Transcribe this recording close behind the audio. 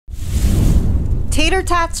tater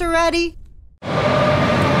tots already?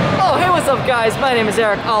 Oh, hey, what's up, guys? My name is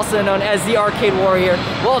Eric, also known as the Arcade Warrior.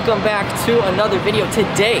 Welcome back to another video.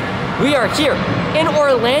 Today, we are here in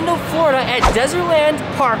Orlando, Florida at Dezerland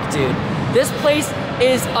Park, dude. This place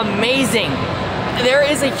is amazing. There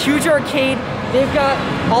is a huge arcade. They've got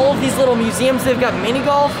all of these little museums. They've got mini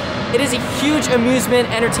golf. It is a huge amusement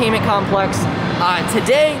entertainment complex.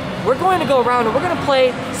 Today, we're going to go around and we're going to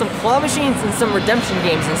play some claw machines and some redemption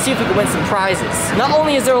games and see if we can win some prizes. Not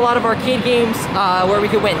only is there a lot of arcade games where we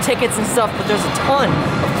could win tickets and stuff, but there's a ton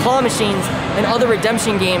of claw machines and other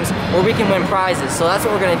redemption games where we can win prizes. So that's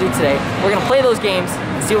what we're going to do today. We're going to play those games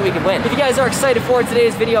and see what we can win. If you guys are excited for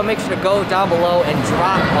today's video, make sure to go down below and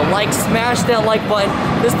drop a like. Smash that like button.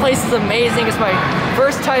 This place is amazing. It's my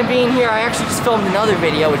first time being here. I actually just filmed another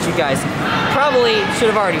video, which you guys probably should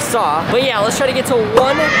have already saw. But yeah, let's try to get to 1,000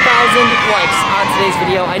 likes on today's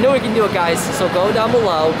video. I know we can do it, guys, so go down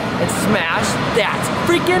below and smash that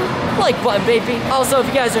freaking like button, baby. Also, if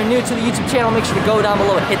you guys are new to the YouTube channel, make sure to go down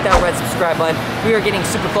below and hit that red subscribe button. We are getting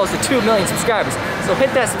super close to 2 million subscribers, so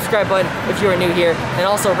hit that subscribe button if you are new here, and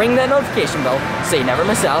also ring that notification bell so you never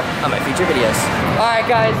miss out on my future videos. Alright,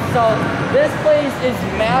 guys, so this place is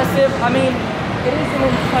massive. I mean, it is an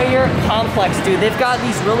entire complex, dude. They've got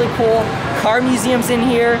these really cool car museums in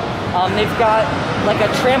here. They've got like a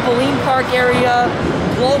trampoline park area,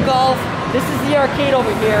 glow golf. This is the arcade over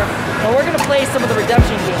here. And we're gonna play some of the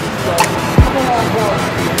redemption games. So come along board.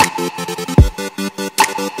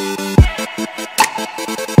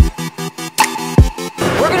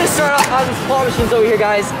 We're gonna start off on these claw machines over here,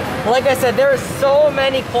 guys. Like I said, there are so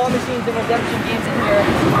many claw machines and redemption games in here.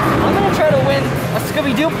 I'm gonna try to win a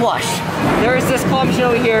Scooby-Doo plush. There is this claw machine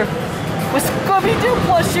over here with Scooby-Doo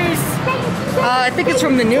plushies. I think it's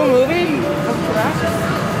from the new movie.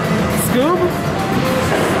 Scoob?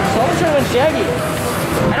 So I'm gonna try to win Shaggy.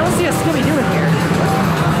 I don't see a Scooby-Doo in here.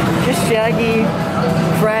 Just Shaggy,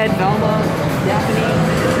 Fred, Velma, Daphne,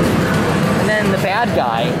 and then the bad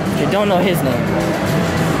guy. I don't know his name.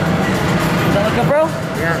 Is that looking, bro?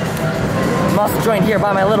 Yeah. I'm also joined here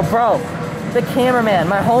by my little bro, the cameraman,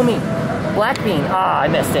 my homie, Black Bean. Ah, I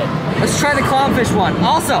missed it. Let's try the clownfish one.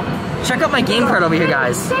 Also, check out my game card over here,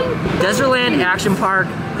 guys. Dezerland Action Park.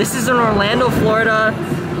 This is in Orlando, Florida.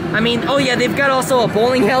 I mean, oh yeah, they've got also a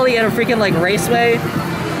bowling alley and a freaking like raceway.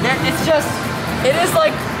 It's just, it is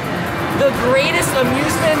like the greatest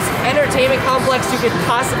amusement entertainment complex you could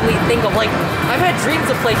possibly think of. Like, I've had dreams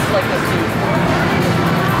of places like this too.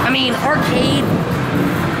 I mean, arcade,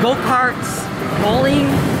 go-karts, bowling.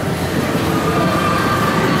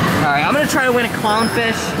 All right, I'm gonna try to win a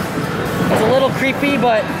clownfish. It's a little creepy,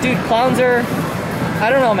 but dude, clowns are, I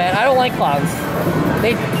don't know, man. I don't like clowns.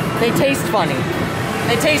 They taste funny.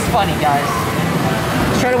 They taste funny, guys.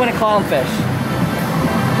 Let's try to win a clownfish.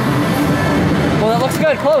 Well, that looks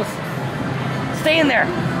good, close. Stay in there.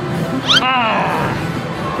 Ah.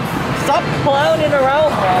 Stop clowning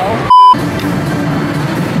around, bro.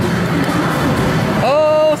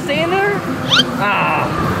 Oh, stay in there? Ah.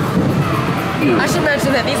 I should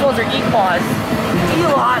mention that these ones are E-claws.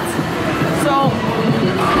 E-lots. So,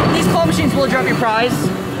 these claw machines will drop your prize.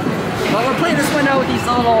 But we're playing this one now with these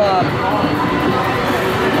little,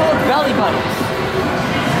 called belly buddies.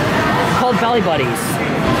 Called belly buddies.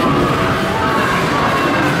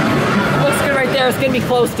 It looks good right there. It's gonna be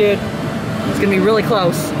close, dude. It's gonna be really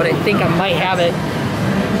close, but I think I might have it.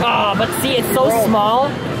 Ah, but see, it's so small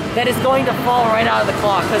that it's going to fall right out of the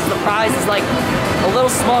claw because the prize is like a little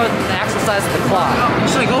smaller than the actual size of the claw. What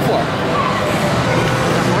should I go for?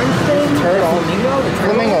 The orange thing? Turtle. Flamingo? The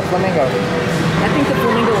turtle? Flamingo. I think the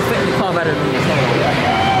flamingo will fit in the claw better than the turtle.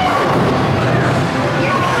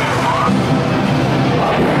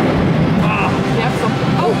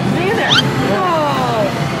 Oh, stay in there! No!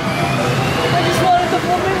 I just wanted the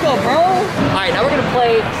flamingo, bro! Alright, now we're gonna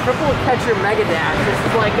play Triple Catcher Mega Dash. This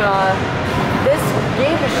is like this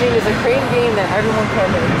game machine is a crane game that everyone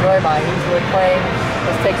can enjoy by easily playing.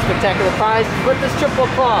 Let's take spectacular prize with this triple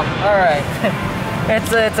claw. Alright.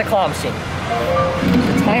 It's a claw machine.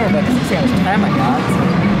 The timer, but doesn't say how much time I got.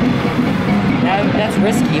 That's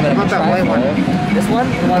risky, but I can try for it. This one?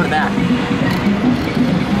 The one in the back.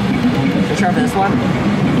 Should I try for this one?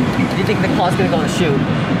 Do you think the claw's gonna go to shoot?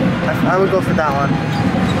 I would go for that one.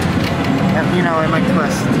 And, you know, it might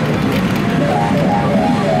twist.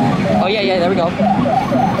 Oh yeah, there we go.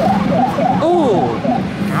 Ooh!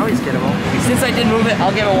 Now he's gettable. Since I did move it,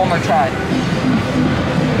 I'll give it one more try.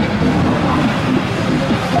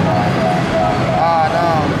 Oh no.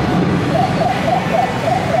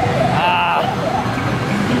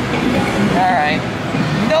 Alright.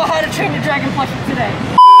 You know how to train your dragon plushie today.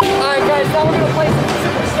 Alright guys, now we're gonna play some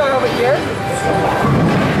Superstar over here.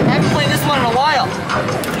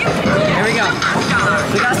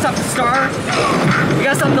 We gotta stop the star. We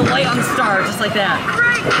gotta stop the light on the star, just like that.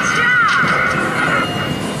 Great job!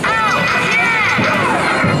 Oh, yeah!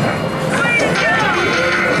 Way to go!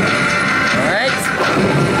 Alright.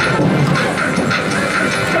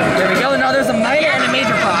 There we go. Now there's a minor and a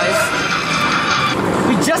major prize.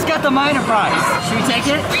 We just got the minor prize. Should we take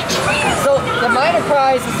it? So the minor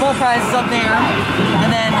prize, the small prize is up there.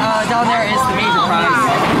 And then down there is the major prize.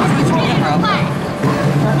 Which one should we get, bro?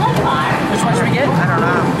 Which one should we get? I don't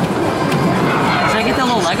know. Should I get the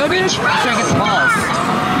little Lego dude? Or should I get the balls?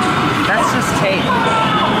 That's just tape.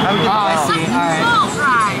 I would get the I ball. see.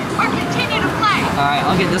 Alright. Or continue to play. Alright,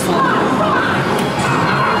 I'll get this one.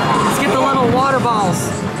 Let's get the little water balls.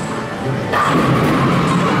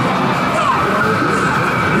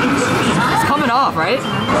 It's coming off, right?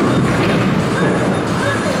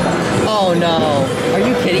 Oh no. Are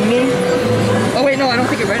you kidding me? Oh wait, no, I don't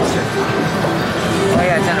think it registered. Oh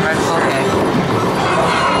yeah, it's in a register. Okay.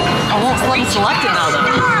 I won't let me select it now though.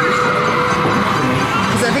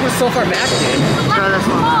 Because I think it was so far back, dude. Try this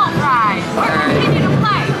one. Ball prize. Or continue to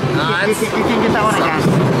play. You can get that one again.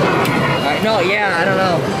 Alright, no, yeah, I don't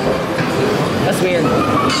know. That's weird.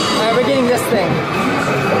 Alright, we're getting this thing.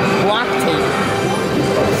 Block tape.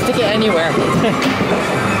 Stick it anywhere.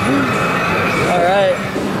 Alright.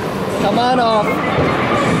 Come on off.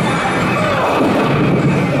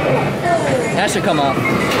 That should come off.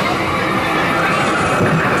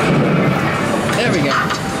 There we go.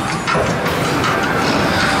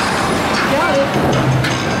 Got it.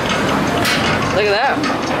 Look at that.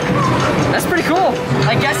 That's pretty cool.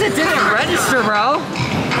 I guess it didn't register, bro.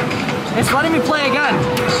 It's letting me play again.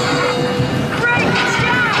 Great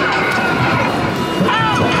job!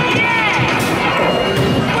 Oh, yeah!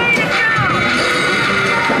 Way to go!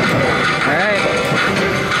 Alright.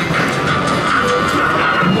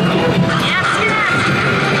 Yes, yes!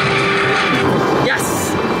 Yes!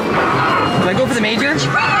 Do I go for the major?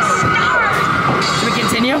 Should Should we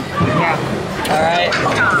continue? Yeah. Alright.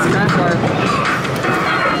 Time for it.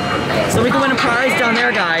 So we can win a prize down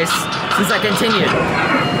there, guys, since I continued.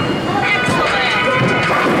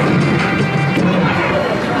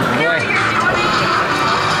 Boy.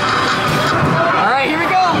 Alright, here we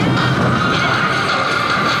go!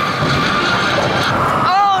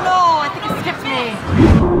 Oh no! I think it skipped me!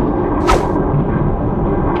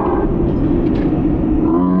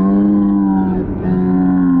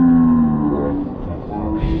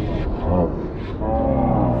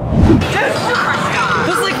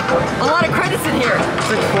 There's like a lot of credits in here. It's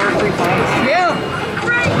like 4 or 3 points. Yeah.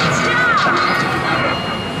 Great job!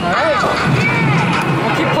 Alright.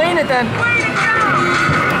 We'll keep playing it then. Way to go!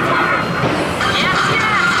 Yes,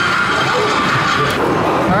 yes!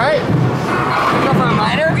 Alright. Go for a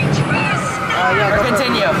minor? Yeah, Or go for it.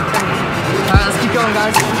 continue. Alright, let's keep going,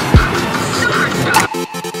 guys.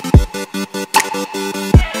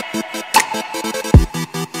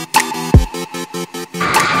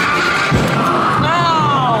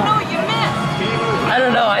 No, you missed! I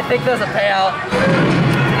don't know. I think there's a payout.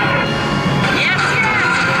 Yes, yes!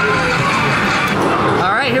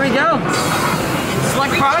 Alright, here we go.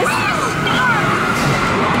 Select prize.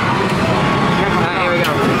 Alright, here we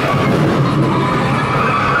go.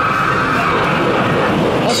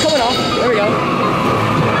 Oh, it's coming off. There we go.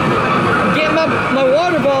 I'm getting my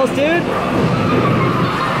water balls, dude.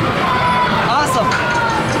 Awesome.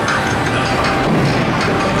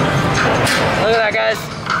 Look at that, guys.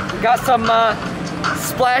 Got some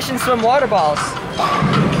splash and swim water balls.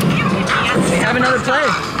 We have another play.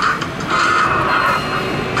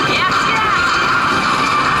 Yes, yes!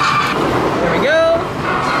 There we go.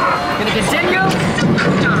 Gonna continue.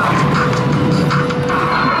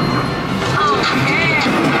 Oh, yeah!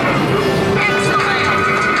 Excellent!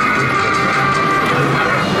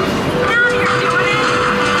 Now you're doing it!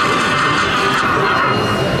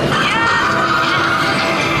 Yeah!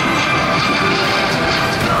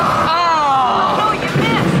 Oh! No, you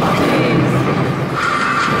missed!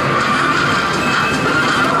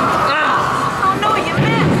 Ah! Oh, no, you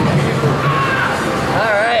missed!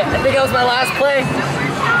 Alright, I think that was my last play.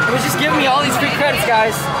 It was just giving me all these free credits,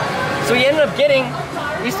 guys. So we ended up getting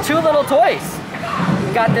these 2 little toys.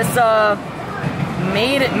 We got this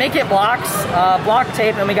Make It blocks, block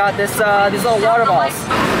tape, and we got this these little water balls.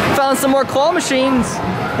 Found some more claw machines.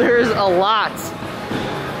 There's a lot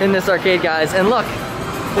in this arcade, guys. And look,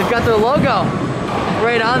 they've got their logo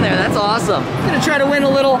right on there. That's awesome. I'm gonna try to win a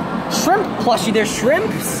little shrimp plushie. There's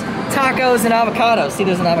shrimps, tacos, and avocados. See,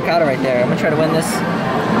 there's an avocado right there. I'm gonna try to win this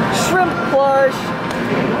shrimp plush.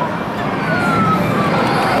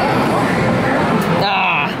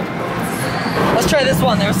 Let's try this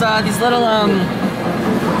one. There's these little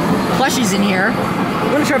plushies in here.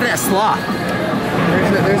 We're gonna try for that sloth.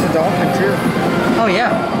 There's a dolphin too. Oh yeah.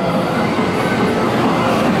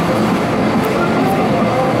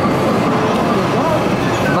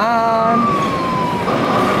 Come on.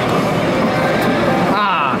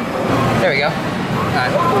 Ah, there we go. All right.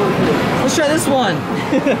 Let's try this one.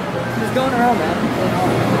 Just going around, man.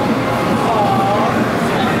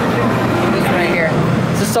 This one right here.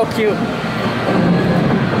 This is so cute.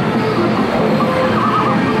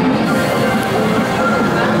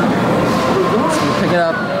 Pick it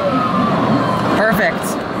up. Perfect.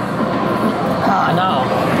 Ah, no.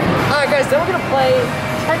 Alright guys, then we're gonna play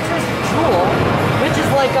Tetris Jewel, which is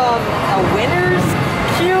like a winner's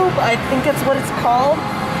cube. I think that's what it's called.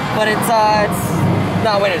 But it's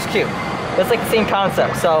not winner's cube. But it's like the same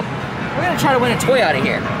concept. So we're gonna try to win a toy out of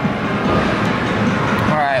here.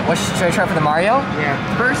 Alright, should I try for the Mario? Yeah.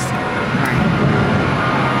 First? Alright.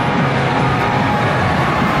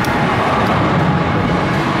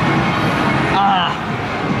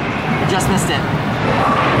 Just missed it.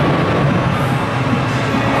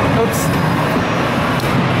 Oops.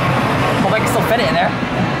 Hope I can still fit it in there.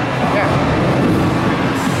 Here.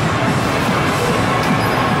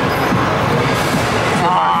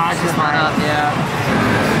 Ah, just went up, yeah.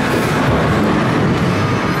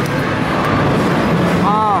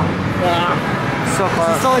 Oh, yeah. So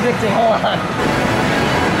close. So addicting, hold on.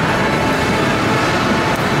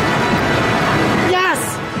 Yes!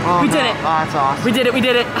 Oh, we did it. Oh, that's awesome. We did it, we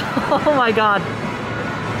did it. Oh my god.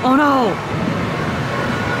 Oh no.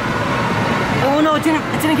 Oh no, it didn't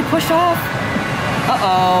get pushed off.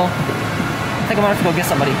 Uh-oh. I think I'm gonna have to go get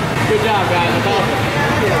somebody. Good job, guys. That's awesome.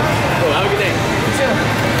 Cool. Have a good day. You too.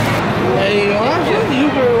 Hey,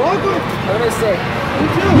 you're very welcome. Have a nice day. You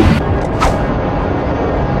too.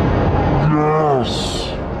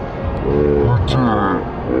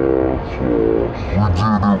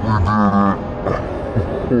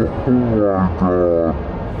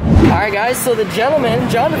 Alright guys, so the gentleman,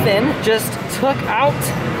 Jonathan, just took out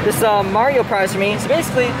this Mario prize for me. So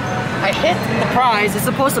basically, I hit the prize. It's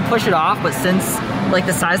supposed to push it off, but since like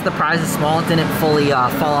the size of the prize is small, it didn't fully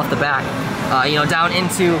fall off the back. You know, down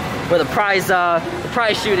into where the prize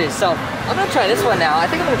chute is. So I'm gonna try this one now. I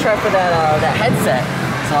think I'm gonna try for that headset.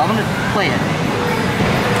 So I'm gonna play it.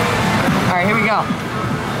 Alright, here we go.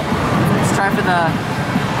 Let's try for the,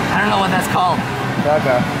 I don't know what that's called.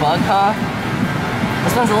 Bugha.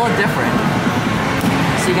 This one's a little different.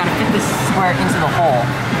 So you gotta fit this square into the hole.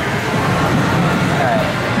 Alright.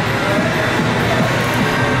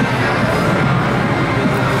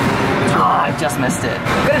 Oh, I just missed it.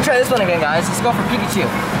 I'm gonna try this one again, guys. Let's go for Pikachu.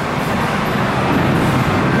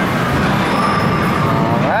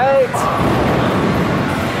 Alright.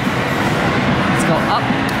 Let's go up.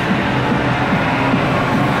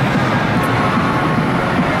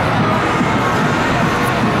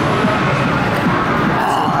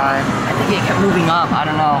 It kept moving up, I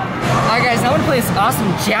don't know. Alright guys, now I'm gonna play this awesome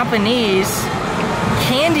Japanese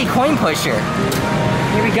candy coin pusher.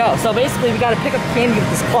 Here we go. So basically we gotta pick up candy with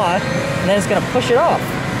this cloth and then it's gonna push it off.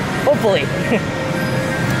 Hopefully.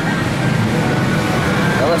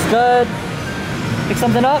 That looks good. Pick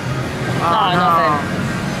something up. Oh, nothing.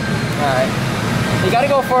 Alright. You gotta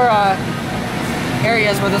go for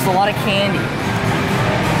areas where there's a lot of candy.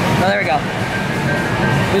 Oh, there we go.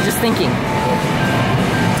 I was just thinking.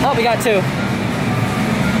 Oh, we got two.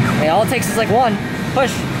 Okay, all it takes is like one.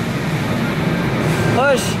 Push.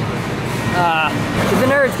 Push. Get the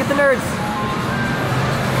nerds, get the nerds.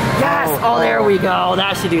 Yes! Oh, there we go.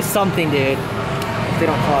 That should do something, dude. If they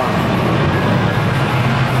don't fall.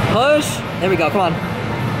 Push. There we go, come on.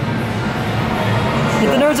 Get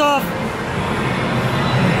the nerds off.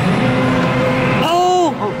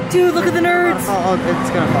 Oh! Dude, look at the nerds. Oh, it's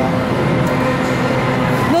gonna fall.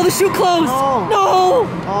 No, the chute closed! No! No!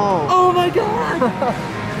 Oh! Oh my god!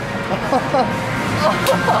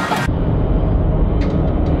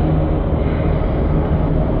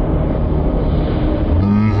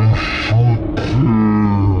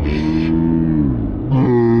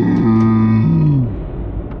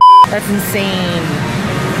 That's insane.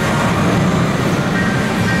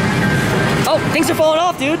 Oh, things are falling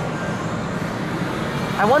off, dude.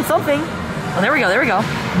 I won something. Oh, there we go, there we go.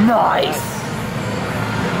 Nice.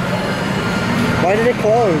 Why did it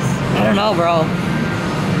close? I don't know, bro.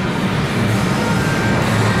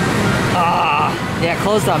 Ah, yeah, it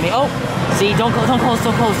closed on me. Oh, see, don't close, don't close,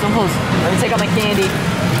 don't close, don't close. Let me take out my candy.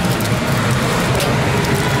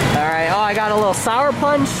 All right, oh, I got a little Sour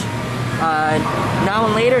Punch, Now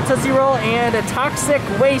and Later Tootsie Roll, and a Toxic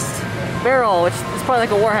Waste Barrel, which is probably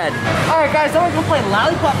like a warhead. All right, guys, then we're gonna play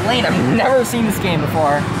Lollipop Lane. I've never seen this game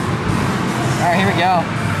before. All right, here we go.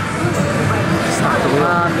 Stop the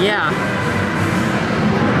wheel. Yeah.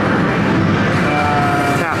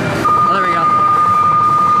 Tap. Oh, there we go.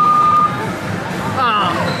 Oh.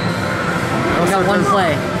 We got one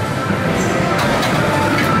play.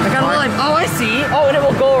 I got a life. Oh, I see. Oh, and it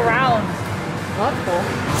will go around. Oh, that's cool.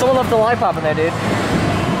 Someone left a lollipop in there, dude.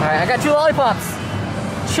 All right, I got 2 lollipops.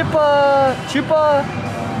 Chupa chips?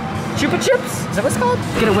 Is that what it's called?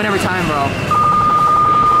 Gonna win every time, bro.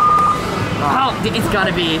 Oh, it's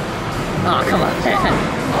gotta be. Oh, come on.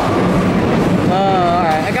 Oh, all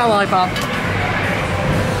right, I got a lollipop.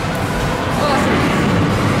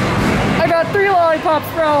 Awesome. I got 3 lollipops,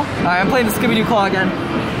 bro. All right, I'm playing the Scooby-Doo claw again. I'm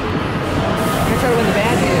gonna try to win the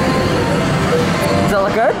bad game. Does that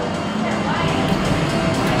look good?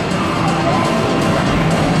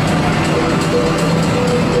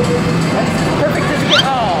 Perfect as it gets.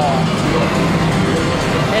 Oh.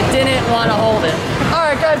 It didn't want to hold it. All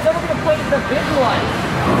right, guys, then we're gonna play the big one.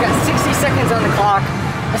 We've got 60 seconds on the clock.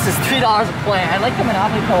 This is $3 a play. I like the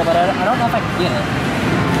Monopoly Pole, but I don't know if I can get it.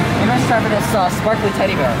 Maybe I'll try for this sparkly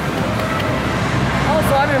teddy bear.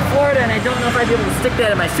 Also, I'm in Florida and I don't know if I'd be able to stick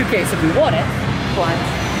that in my suitcase if we won it, but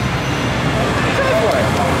try for it.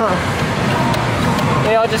 Huh.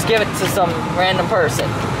 Maybe I'll just give it to some random person.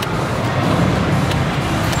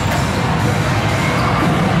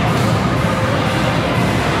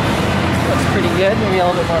 Looks pretty good. Maybe a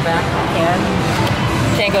little bit more back if I can.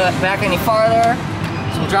 Can't go back any farther,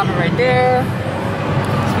 so we'll drop it right there.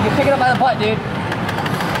 So we can pick it up by the butt, dude.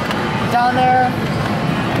 Down there.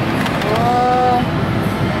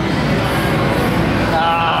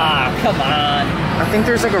 Ah, come on. I think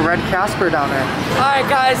there's like a red Casper down there. Alright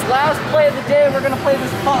guys, last play of the day, we're gonna play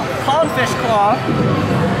this clownfish claw.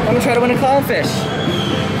 I'm gonna try to win a clownfish.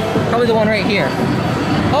 Probably the one right here.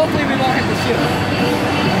 Hopefully we won't hit the shoe.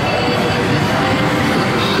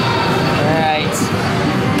 Alright.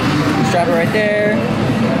 Just drop it right there.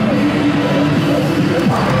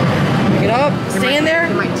 Pick it up, stay in there.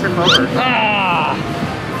 It might tip over. Ah!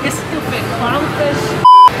 You stupid clownfish.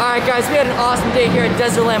 Alright guys, we had an awesome day here at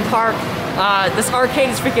Dezerland Park. This arcade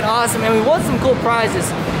is freaking awesome and we won some cool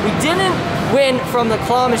prizes. We didn't win from the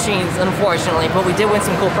claw machines, unfortunately, but we did win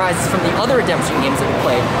some cool prizes from the other redemption games that we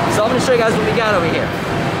played. So I'm gonna show you guys what we got over here.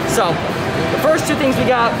 So, the first 2 things we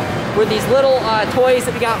got were these little toys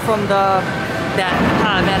that we got from that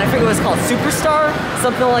I forget what it's called, Superstar?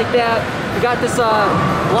 Something like that. We got this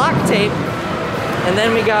block tape, and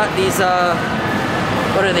then we got these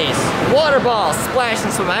what are these? Water balls, splash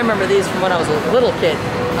and swim. I remember these from when I was a little kid.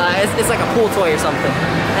 It's like a pool toy or something.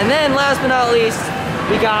 And then last but not least,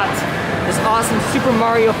 we got this awesome Super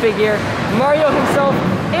Mario figure, Mario himself,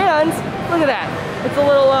 and look at that. It's a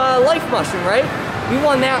little life mushroom, right? We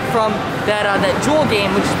won that from that Jewel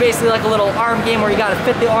game, which is basically like a little arm game where you gotta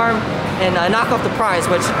fit the arm and knock off the prize,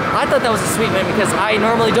 which I thought that was a sweet win because I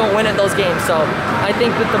normally don't win at those games. So I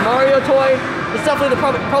think that the Mario toy, it's definitely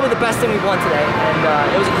probably the best thing we've won today, and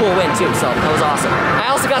it was a cool win too, so that was awesome. I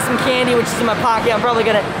also got some candy, which is in my pocket. I'm probably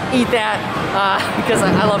gonna eat that because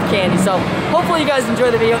I love candy. So hopefully you guys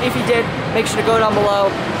enjoyed the video. If you did, make sure to go down below,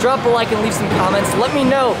 drop a like and leave some comments. Let me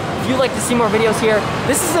know if you'd like to see more videos here.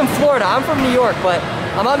 This is in Florida. I'm from New York, but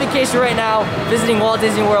I'm on vacation right now, visiting Walt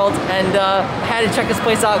Disney World, and had to check this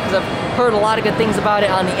place out because I've heard a lot of good things about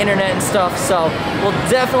it on the internet and stuff. So we'll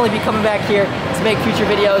definitely be coming back here to make future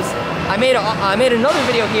videos. I made another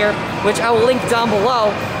video here, which I will link down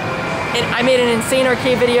below. And I made an insane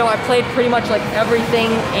arcade video. I played pretty much like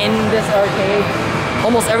everything in this arcade,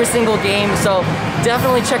 almost every single game. So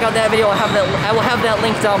definitely check out that video. I will have that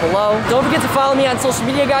link down below. Don't forget to follow me on social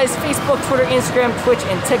media, guys. Facebook, Twitter, Instagram, Twitch,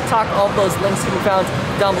 and TikTok. All of those links can be found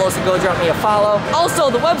down below, so go drop me a follow.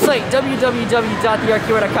 Also, the website,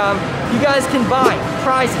 www.thearcade.com. You guys can buy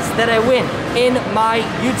prizes that I win in my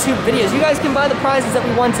YouTube videos. You guys can buy the prizes that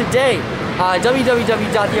we won today.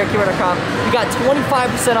 www.thearcade.com. We got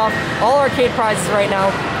 25% off all arcade prizes right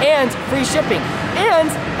now and free shipping.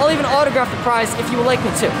 And I'll even autograph the prize if you would like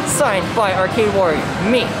me to. Signed by Arcade Warrior,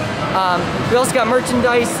 me. We also got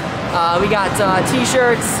merchandise. We got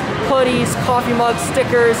t-shirts, hoodies, coffee mugs,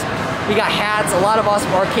 stickers. We got hats, a lot of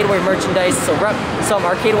awesome Arcade Warrior merchandise. So rep some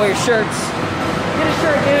Arcade Warrior shirts. Get a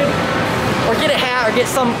shirt, dude. Or get a hat or get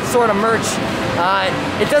some sort of merch.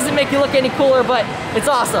 It doesn't make you look any cooler, but it's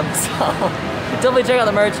awesome. So definitely check out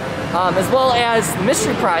the merch. As well as the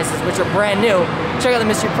mystery prizes, which are brand new. Check out the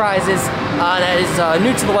mystery prizes. That is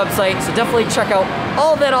new to the website, so definitely check out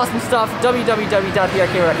all of that awesome stuff.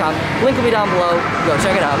 www.thearcade.com. Link will be down below. Go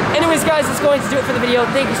check it out. Anyways, guys, that's going to do it for the video.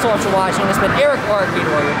 Thank you so much for watching. It's been Eric, Arcade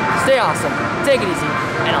Warrior. Stay awesome, take it easy,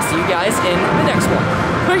 and I'll see you guys in the next one.